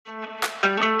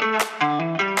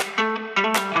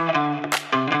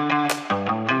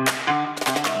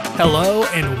Hello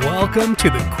and welcome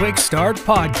to the Quick Start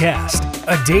Podcast,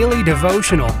 a daily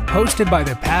devotional hosted by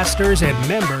the pastors and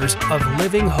members of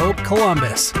Living Hope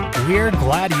Columbus. We're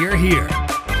glad you're here.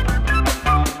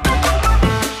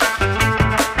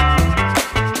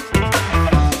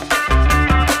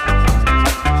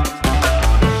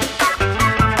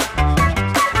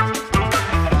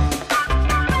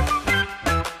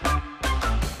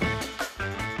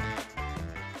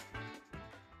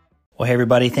 Well, hey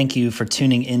everybody, thank you for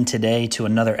tuning in today to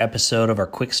another episode of our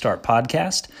Quick Start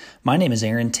Podcast. My name is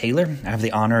Aaron Taylor. I have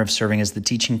the honor of serving as the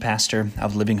teaching pastor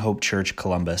of Living Hope Church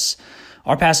Columbus.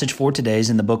 Our passage for today is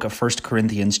in the book of 1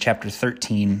 Corinthians chapter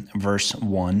 13, verse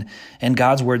 1, and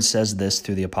God's word says this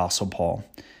through the Apostle Paul.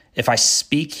 If I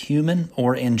speak human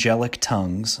or angelic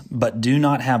tongues, but do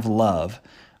not have love,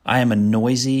 I am a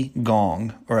noisy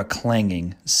gong or a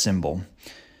clanging cymbal.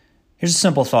 Here's a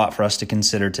simple thought for us to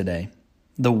consider today.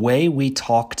 The way we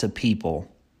talk to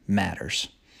people matters.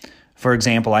 For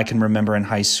example, I can remember in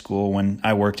high school when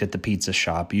I worked at the pizza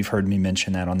shop. You've heard me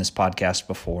mention that on this podcast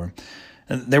before.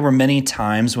 There were many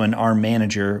times when our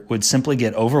manager would simply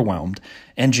get overwhelmed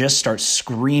and just start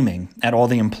screaming at all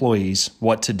the employees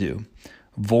what to do.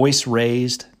 Voice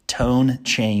raised, tone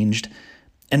changed.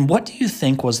 And what do you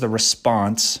think was the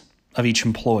response of each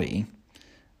employee?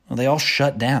 Well, they all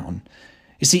shut down.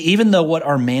 You see, even though what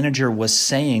our manager was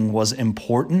saying was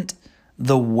important,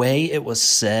 the way it was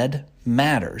said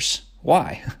matters.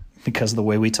 Why? Because the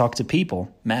way we talk to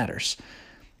people matters.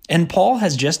 And Paul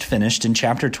has just finished in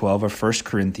chapter 12 of 1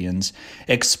 Corinthians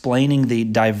explaining the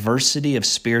diversity of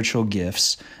spiritual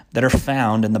gifts that are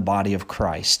found in the body of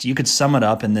Christ. You could sum it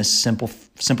up in this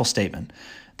simple statement,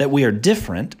 that we are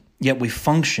different, yet we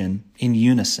function in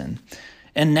unison.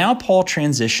 And now Paul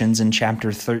transitions in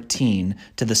chapter 13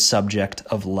 to the subject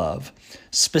of love,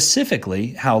 specifically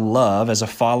how love as a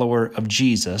follower of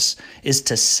Jesus is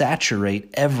to saturate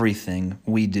everything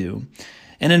we do.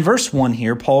 And in verse 1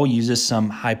 here, Paul uses some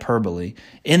hyperbole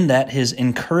in that his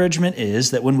encouragement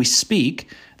is that when we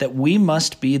speak, that we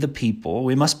must be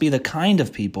the kind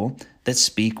of people that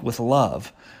speak with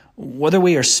love. Whether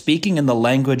we are speaking in the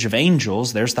language of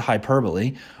angels, there's the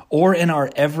hyperbole, or in our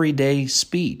everyday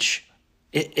speech.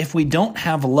 If we don't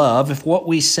have love, if what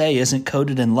we say isn't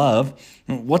coded in love,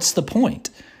 what's the point?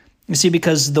 You see,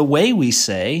 because the way we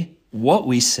say, what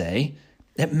we say,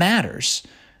 it matters.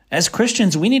 As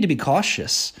Christians, we need to be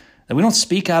cautious that we don't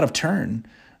speak out of turn.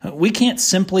 We can't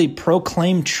simply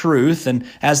proclaim truth and,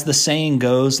 as the saying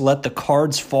goes, let the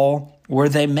cards fall where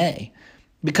they may.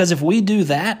 Because if we do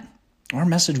that, our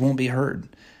message won't be heard.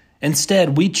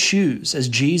 Instead, we choose as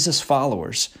Jesus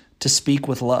followers to speak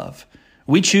with love.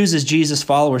 We choose as Jesus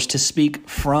followers to speak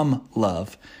from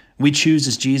love. We choose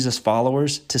as Jesus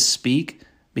followers to speak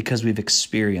because we've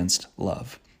experienced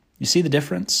love. You see the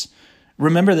difference?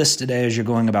 Remember this today as you're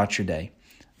going about your day.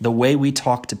 The way we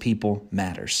talk to people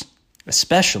matters,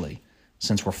 especially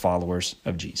since we're followers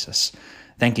of Jesus.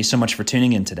 Thank you so much for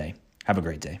tuning in today. Have a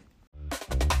great day.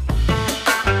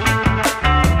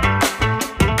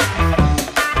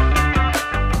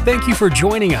 Thank you for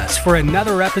joining us for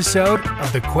another episode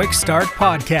of the Quick Start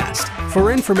Podcast.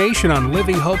 For information on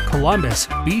Living Hope Columbus,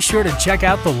 be sure to check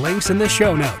out the links in the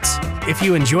show notes. If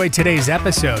you enjoyed today's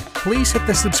episode, please hit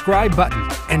the subscribe button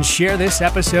and share this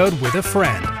episode with a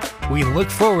friend. We look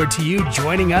forward to you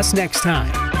joining us next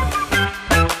time.